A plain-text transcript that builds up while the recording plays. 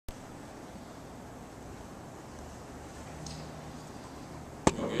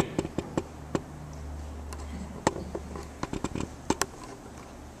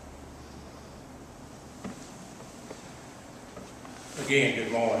again,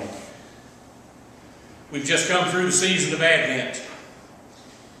 good morning. We've just come through the season of Advent,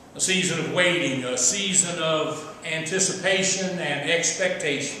 a season of waiting, a season of anticipation and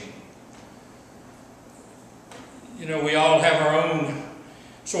expectation. You know, we all have our own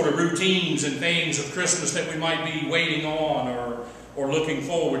sort of routines and things of Christmas that we might be waiting on or looking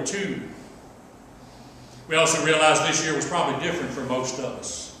forward to. We also realize this year was probably different for most of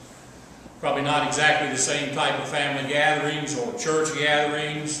us. Probably not exactly the same type of family gatherings or church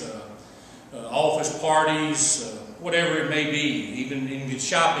gatherings, office parties, whatever it may be. Even in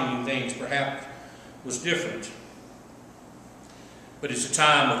shopping and things perhaps was different. But it's a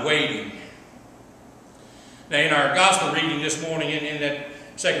time of waiting. Now in our gospel reading this morning in that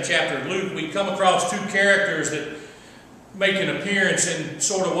second chapter of Luke, we come across two characters that make an appearance in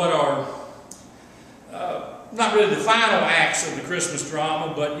sort of what are not really the final acts of the Christmas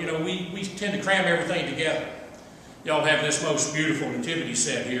drama, but you know, we tend to cram everything together. Y'all have this most beautiful nativity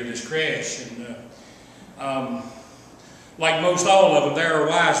set here, this creche, and like most all of them, there are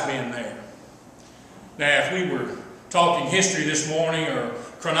wise men there. Now, if we were talking history this morning or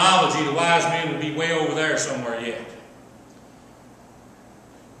chronology, the wise men would be way over there somewhere yet.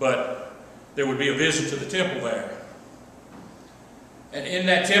 But there would be a visit to the temple there. And in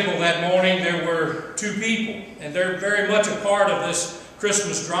that temple that morning, there were two people. And they're very much a part of this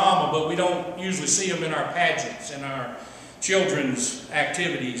Christmas drama, but we don't usually see them in our pageants and our children's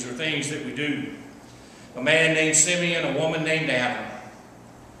activities or things that we do. A man named Simeon, a woman named Anna.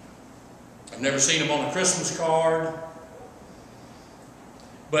 I've never seen them on a Christmas card.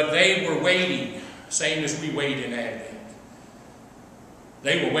 But they were waiting, same as we wait in Advent.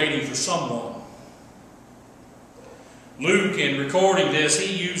 They were waiting for someone. Luke, in recording this,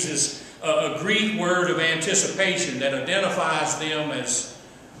 he uses a Greek word of anticipation that identifies them as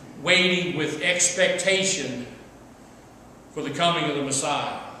waiting with expectation for the coming of the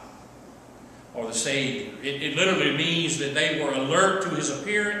Messiah or the Savior. It literally means that they were alert to his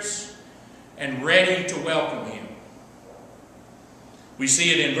appearance and ready to welcome him. We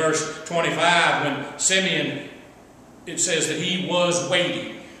see it in verse 25 when Simeon, it says that he was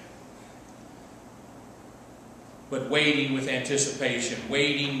waiting. But waiting with anticipation,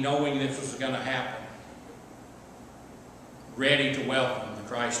 waiting knowing this was going to happen. Ready to welcome the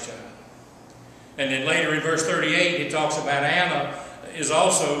Christ child. And then later in verse 38 it talks about Anna is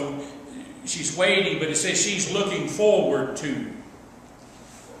also, she's waiting, but it says she's looking forward to.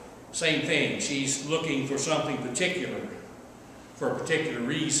 Same thing, she's looking for something particular, for a particular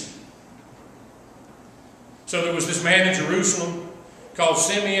reason. So there was this man in Jerusalem called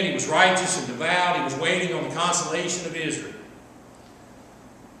Simeon. He was righteous and devout. He was waiting on the consolation of Israel.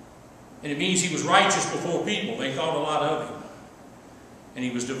 And it means he was righteous before people. They thought a lot of him. And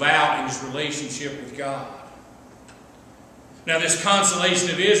he was devout in his relationship with God. Now this consolation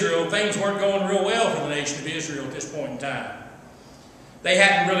of Israel, things weren't going real well for the nation of Israel at this point in time. They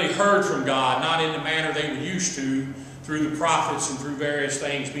hadn't really heard from God, not in the manner they were used to through the prophets and through various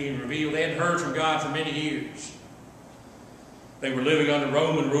things being revealed. They hadn't heard from God for many years. They were living under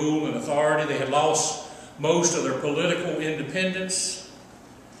Roman rule and authority. They had lost most of their political independence.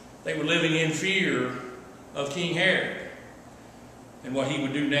 They were living in fear of King Herod and what he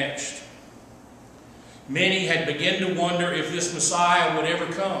would do next. Many had begun to wonder if this Messiah would ever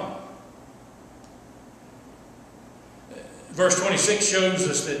come. Verse 26 shows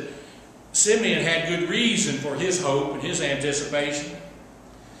us that Simeon had good reason for his hope and his anticipation.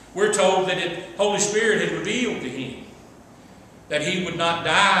 We're told that the Holy Spirit had revealed to him that he would not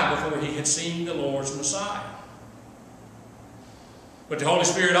die before he had seen the Lord's Messiah. But the Holy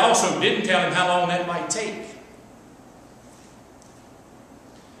Spirit also didn't tell him how long that might take.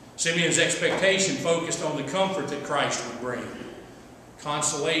 Simeon's expectation focused on the comfort that Christ would bring.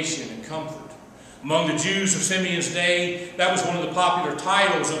 Consolation and comfort. Among the Jews of Simeon's day, that was one of the popular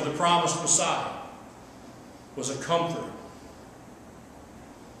titles of the promised Messiah, was a comforter.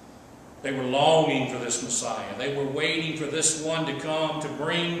 They were longing for this Messiah. They were waiting for this one to come to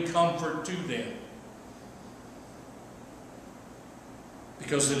bring comfort to them.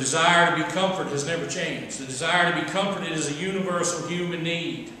 Because the desire to be comforted has never changed. The desire to be comforted is a universal human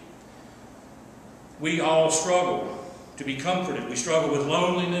need. We all struggle to be comforted. We struggle with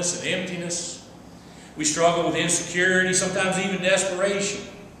loneliness and emptiness. We struggle with insecurity, sometimes even desperation.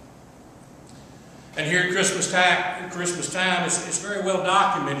 And here at Christmas time, it's very well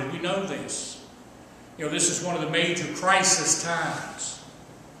documented. We know this. You know, this is one of the major crisis times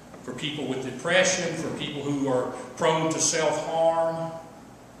for people with depression, for people who are prone to self-harm.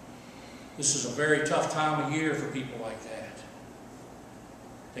 This is a very tough time of year for people like that.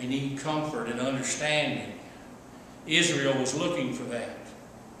 They need comfort and understanding Israel was looking for that.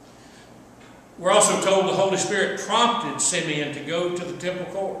 We're also told the Holy Spirit prompted Simeon to go to the temple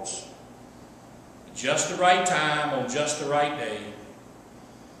courts. Just the right time, on just the right day,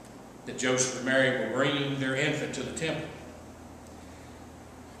 that Joseph and Mary were bringing their infant to the temple.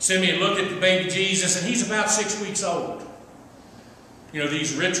 Simeon looked at the baby Jesus, and he's about 6 weeks old. You know,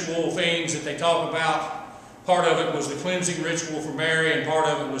 these ritual things that they talk about, part of it was the cleansing ritual for Mary, and part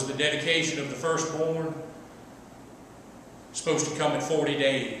of it was the dedication of the firstborn. Supposed to come at 40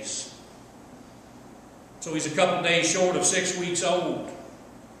 days. So he's a couple days short of 6 weeks old.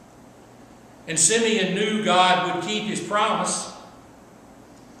 And Simeon knew God would keep his promise.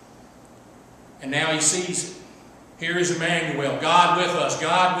 And now he sees it. Here is Emmanuel, God with us,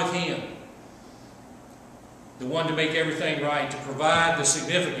 God with him. The one to make everything right, to provide the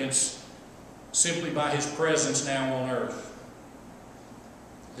significance simply by his presence now on earth.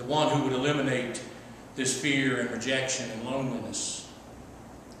 The one who would eliminate this fear and rejection and loneliness.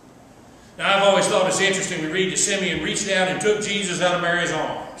 Now, I've always thought it's interesting. We read that Simeon reached out and took Jesus out of Mary's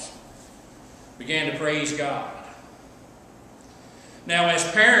arms. Began to praise God. Now, as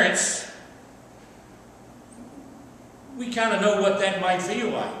parents, we kind of know what that might feel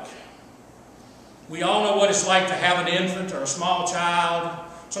like. We all know what it's like to have an infant or a small child,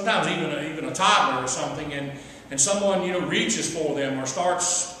 sometimes even a toddler or something, and someone, reaches for them or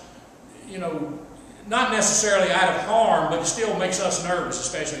starts, not necessarily out of harm, but it still makes us nervous,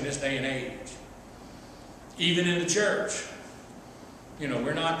 especially in this day and age. Even in the church.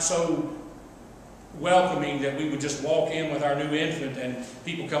 We're not so welcoming that we would just walk in with our new infant and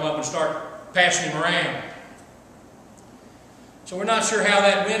people come up and start passing him around. So we're not sure how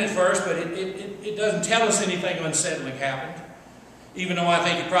that went at first, but it doesn't tell us anything unsettling happened. Even though I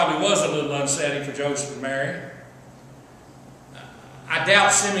think it probably was a little unsettling for Joseph and Mary. I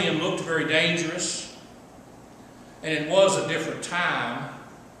doubt Simeon looked very dangerous. And it was a different time.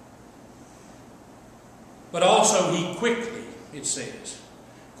 But also he quickly, it says,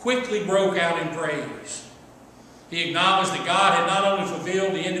 quickly broke out in praise. He acknowledged that God had not only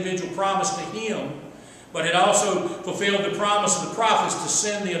fulfilled the individual promise to him, but had also fulfilled the promise of the prophets to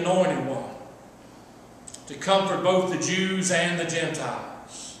send the Anointed One to comfort both the Jews and the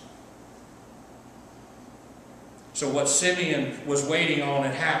Gentiles. So what Simeon was waiting on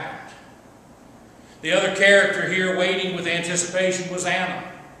had happened. The other character here waiting with anticipation was Anna.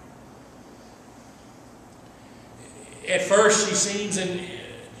 At first she seems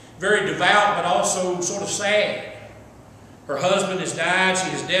very devout, but also sort of sad. Her husband has died. She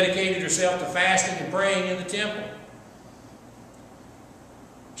has dedicated herself to fasting and praying in the temple.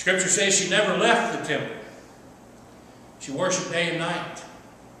 Scripture says she never left the temple. She worshiped day and night.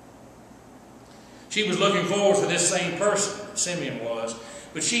 She was looking forward to this same person, Simeon was,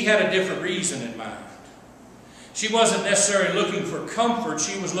 but she had a different reason in mind. She wasn't necessarily looking for comfort.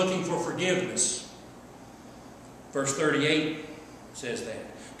 She was looking for forgiveness. Verse 38 says that.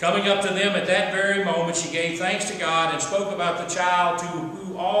 Coming up to them at that very moment, she gave thanks to God and spoke about the child to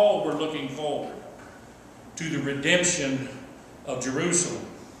who all were looking forward, to the redemption of Jerusalem.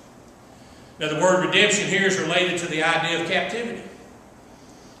 Now, the word redemption here is related to the idea of captivity.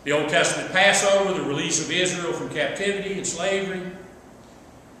 The Old Testament Passover, the release of Israel from captivity and slavery,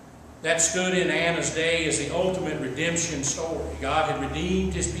 that stood in Anna's day as the ultimate redemption story. God had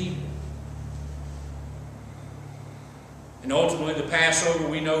redeemed his people. And ultimately, the Passover,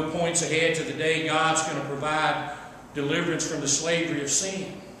 we know, points ahead to the day God's going to provide deliverance from the slavery of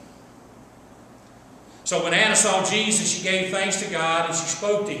sin. So when Anna saw Jesus, she gave thanks to God and she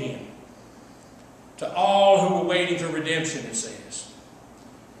spoke to him. To all who were waiting for redemption, it says.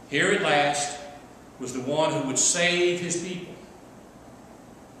 Here at last was the one who would save his people.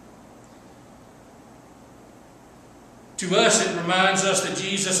 To us, it reminds us that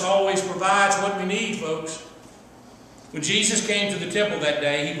Jesus always provides what we need, folks. When Jesus came to the temple that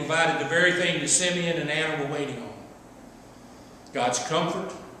day, he provided the very thing that Simeon and Anna were waiting on. God's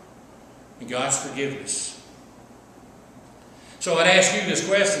comfort and God's forgiveness. So I'd ask you this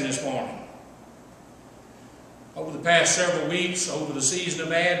question this morning. Over the past several weeks, over the season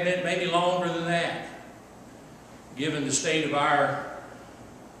of Advent, maybe longer than that, given the state of our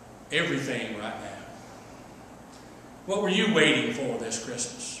everything right now, what were you waiting for this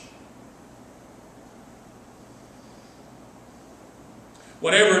Christmas?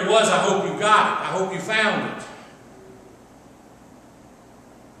 Whatever it was, I hope you got it. I hope you found it.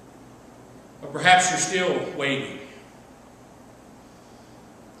 Or perhaps you're still waiting.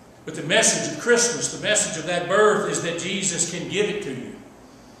 But the message of Christmas, the message of that birth, is that Jesus can give it to you.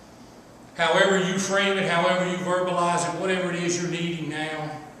 However you frame it, however you verbalize it, whatever it is you're needing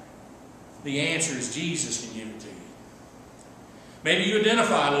now, the answer is Jesus can give it to you. Maybe you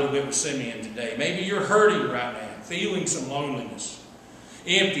identify a little bit with Simeon today. Maybe you're hurting right now, feeling some loneliness,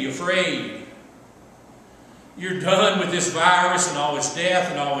 empty, afraid. You're done with this virus and all its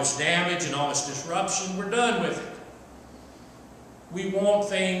death and all its damage and all its disruption. We're done with it. We want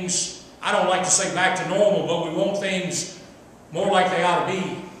things, I don't like to say back to normal, but we want things more like they ought to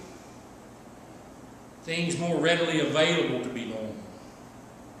be. Things more readily available to be normal.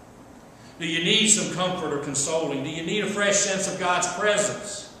 Do you need some comfort or consoling? Do you need a fresh sense of God's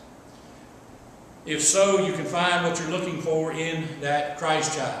presence? If so, you can find what you're looking for in that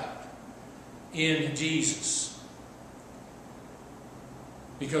Christ child, in Jesus.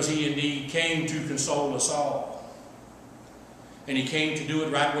 Because He indeed came to console us all. And He came to do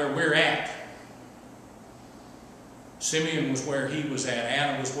it right where we're at. Simeon was where he was at.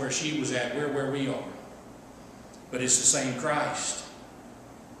 Anna was where she was at. We're where we are. But it's the same Christ.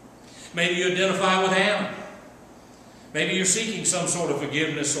 Maybe you identify with Anna. Maybe you're seeking some sort of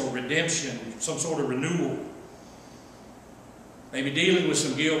forgiveness or redemption, some sort of renewal. Maybe dealing with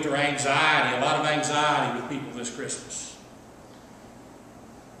some guilt or anxiety, a lot of anxiety with people this Christmas.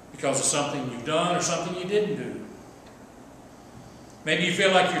 Because of something you've done or something you didn't do. Maybe you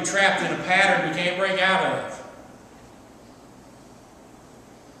feel like you're trapped in a pattern you can't break out of.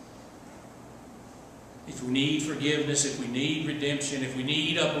 If we need forgiveness, if we need redemption, if we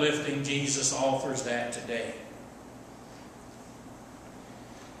need uplifting, Jesus offers that today.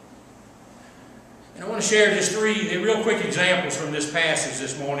 And I want to share just three real quick examples from this passage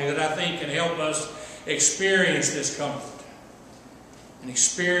this morning that I think can help us experience this comfort and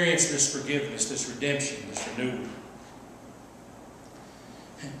experience this forgiveness, this redemption, this renewal.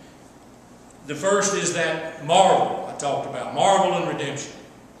 The first is that marvel I talked about, marvel and redemption.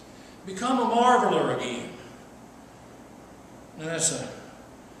 Become a marveler again. Now that's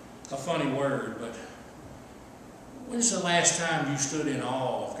a funny word, but when's the last time you stood in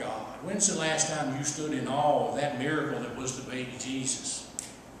awe of God? When's the last time you stood in awe of that miracle that was the baby Jesus?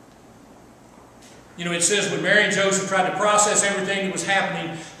 You know, it says when Mary and Joseph tried to process everything that was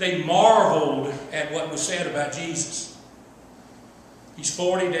happening, they marveled at what was said about Jesus. He's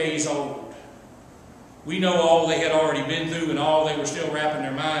 40 days old. We know all they had already been through and all they were still wrapping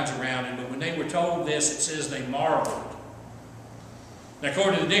their minds around it. But when they were told this, it says they marveled. Now,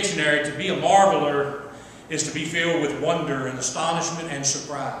 according to the dictionary, to be a marveler is to be filled with wonder and astonishment and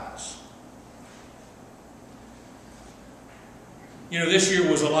surprise. You know, this year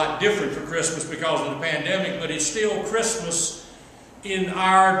was a lot different for Christmas because of the pandemic, but it's still Christmas in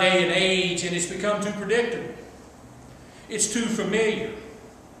our day and age, and it's become too predictable. It's too familiar.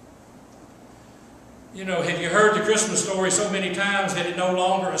 You know, have you heard the Christmas story so many times that it no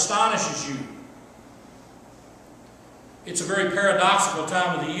longer astonishes you? It's a very paradoxical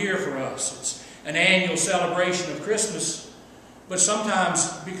time of the year for us. It's an annual celebration of Christmas, but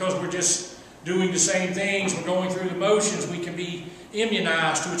sometimes because we're just doing the same things, we're going through the motions, we can be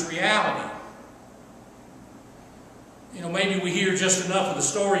immunized to its reality. You know, maybe we hear just enough of the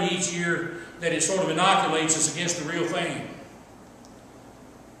story each year that it sort of inoculates us against the real thing.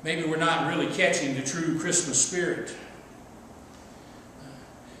 Maybe we're not really catching the true Christmas spirit.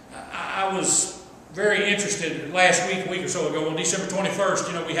 I was very interested last week, a week or so ago, on December 21st,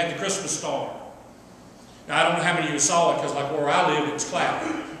 you know, we had the Christmas star. Now, I don't know how many of you saw it because like where I live, it's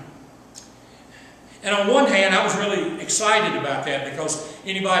cloudy. And on one hand, I was really excited about that because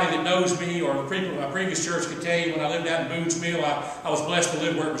anybody that knows me or the people in my previous church could tell you when I lived out in Boone's Mill, I was blessed to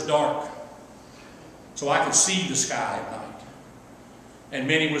live where it was dark. So I could see the sky at night. And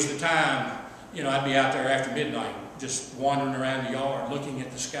many was the time, you know, I'd be out there after midnight just wandering around the yard looking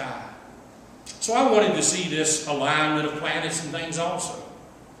at the sky. So I wanted to see this alignment of planets and things also.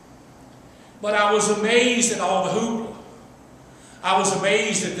 But I was amazed at all the hoopla. I was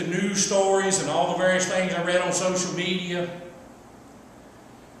amazed at the news stories and all the various things I read on social media.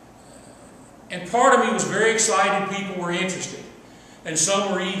 And part of me was very excited people were interested. And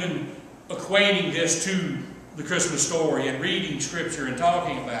some were even equating this to the Christmas story and reading Scripture and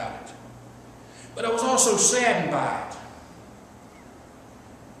talking about it. But I was also saddened by it.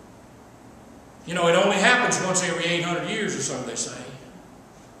 You know, it only happens once every 800 years or so, they say.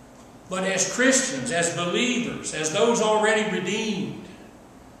 But as Christians, as believers, as those already redeemed,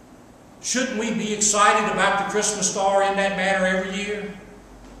 shouldn't we be excited about the Christmas star in that manner every year?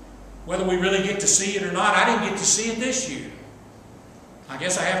 Whether we really get to see it or not. I didn't get to see it this year. I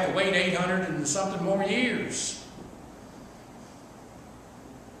guess I have to wait 800 and something more years.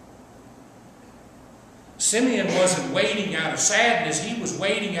 Simeon wasn't waiting out of sadness, he was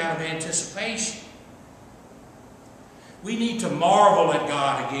waiting out of anticipation. We need to marvel at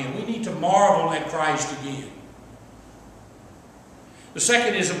God again. We need to marvel at Christ again. The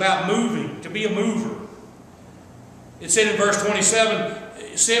second is about moving, to be a mover. It said in verse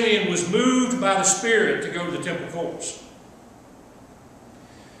 27, Simeon was moved by the Spirit to go to the temple courts.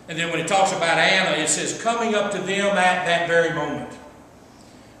 And then when it talks about Anna, it says, coming up to them at that very moment.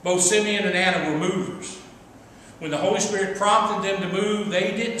 Both Simeon and Anna were movers. When the Holy Spirit prompted them to move,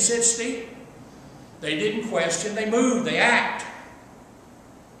 they didn't sit still. They didn't question, they moved, they act.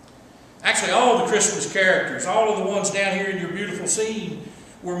 Actually, all of the Christmas characters, all of the ones down here in your beautiful scene,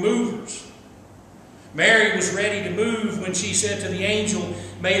 were movers. Mary was ready to move when she said to the angel,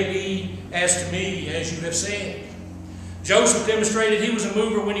 may it be as to me as you have said. Joseph demonstrated he was a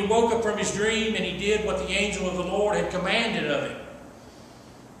mover when he woke up from his dream and he did what the angel of the Lord had commanded of him.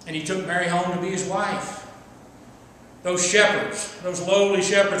 And he took Mary home to be his wife. Those shepherds, those lowly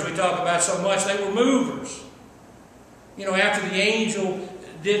shepherds we talk about so much, they were movers. You know, after the angel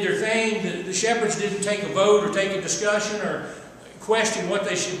did their thing, the shepherds didn't take a vote or take a discussion or question what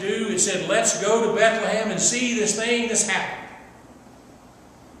they should do. It said, let's go to Bethlehem and see this thing that's happened.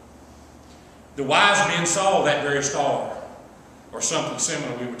 The wise men saw that very star, or something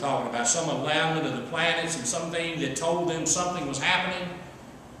similar we were talking about, some alignment of the planets and something that told them something was happening.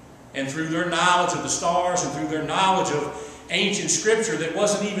 And through their knowledge of the stars and through their knowledge of ancient scripture that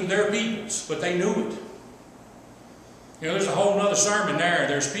wasn't even their people's, but they knew it. You know, there's a whole other sermon there.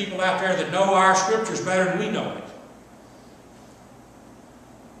 There's people out there that know our scriptures better than we know it.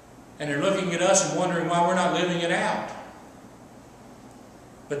 And they're looking at us and wondering why we're not living it out.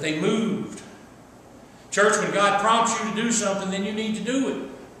 But they moved. Church, when God prompts you to do something, then you need to do it.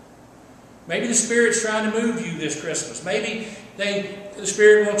 Maybe the Spirit's trying to move you this Christmas. Maybe the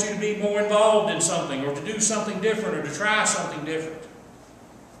Spirit wants you to be more involved in something, or to do something different, or to try something different.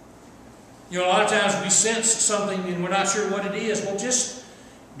 You know, a lot of times we sense something and we're not sure what it is. Well, just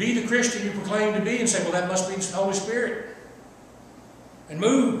be the Christian you proclaim to be and say, well, that must be the Holy Spirit. And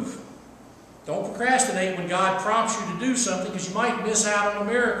move. Don't procrastinate when God prompts you to do something, because you might miss out on a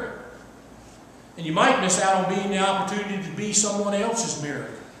miracle. And you might miss out on being the opportunity to be someone else's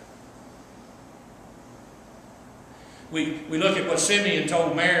miracle. We look at what Simeon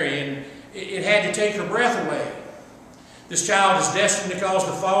told Mary, and it had to take her breath away. This child is destined to cause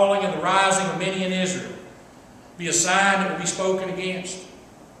the falling and the rising of many in Israel. Be a sign that will be spoken against.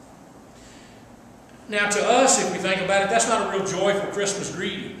 Now to us, if we think about it, that's not a real joyful Christmas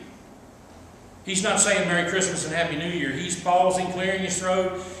greeting. He's not saying Merry Christmas and Happy New Year. He's pausing, clearing his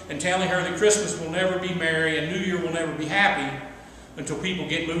throat, and telling her that Christmas will never be merry and New Year will never be happy until people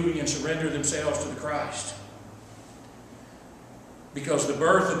get moving and surrender themselves to the Christ. Because the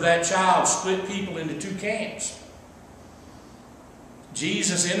birth of that child split people into two camps.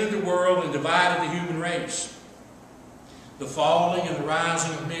 Jesus entered the world and divided the human race. The falling and the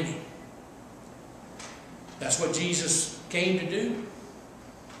rising of many. That's what Jesus came to do.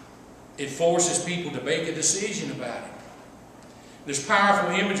 It forces people to make a decision about it. There's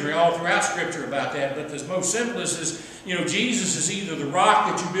powerful imagery all throughout Scripture about that, but the most simplest is, you know, Jesus is either the rock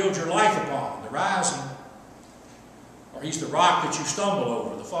that you build your life upon, the rising, or He's the rock that you stumble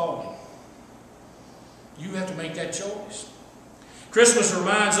over, the falling. You have to make that choice. Christmas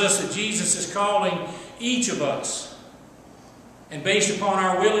reminds us that Jesus is calling each of us. And based upon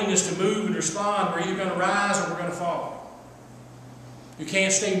our willingness to move and respond, we're either going to rise or we're going to fall. You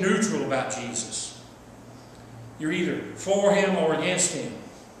can't stay neutral about Jesus. You're either for Him or against Him.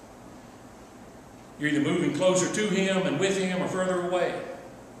 You're either moving closer to Him and with Him or further away.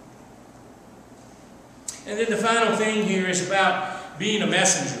 And then the final thing here is about being a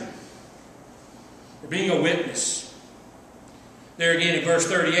messenger or being a witness. There again in verse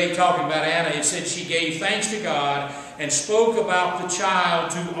 38, talking about Anna, it said she gave thanks to God and spoke about the child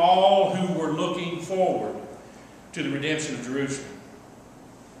to all who were looking forward to the redemption of Jerusalem.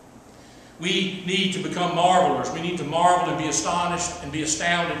 We need to become marvelers. We need to marvel and be astonished and be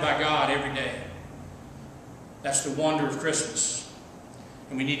astounded by God every day. That's the wonder of Christmas.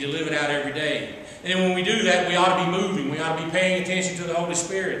 And we need to live it out every day. And then when we do that, we ought to be moving. We ought to be paying attention to the Holy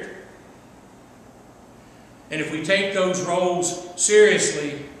Spirit. And if we take those roles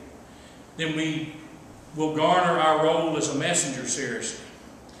seriously, then we will garner our role as a messenger seriously.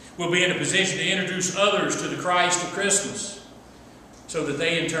 We'll be in a position to introduce others to the Christ of Christmas so that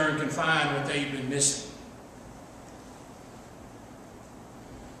they in turn can find what they've been missing.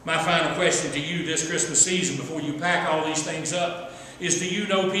 My final question to you this Christmas season before you pack all these things up is, do you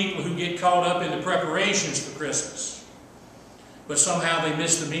know people who get caught up in the preparations for Christmas, but somehow they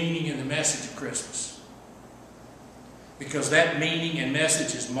miss the meaning and the message of Christmas? Because that meaning and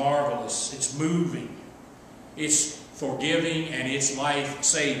message is marvelous. It's moving. It's forgiving and it's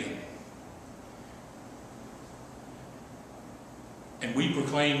life-saving. And we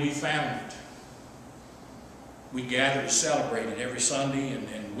proclaim we found it. We gather to celebrate it every Sunday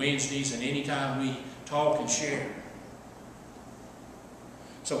and Wednesdays and any time we talk and share.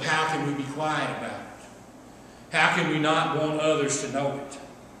 So how can we be quiet about it? How can we not want others to know it?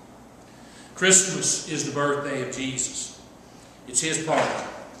 Christmas is the birthday of Jesus. It's his party.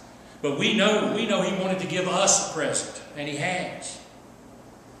 But we know he wanted to give us a present, and he has.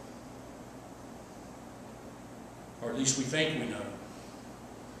 Or at least we think we know.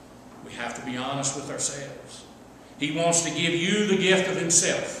 We have to be honest with ourselves. He wants to give you the gift of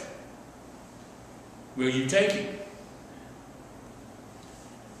himself. Will you take him?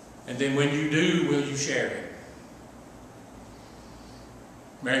 And then when you do, will you share him?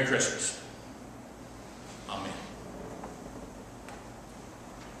 Merry Christmas.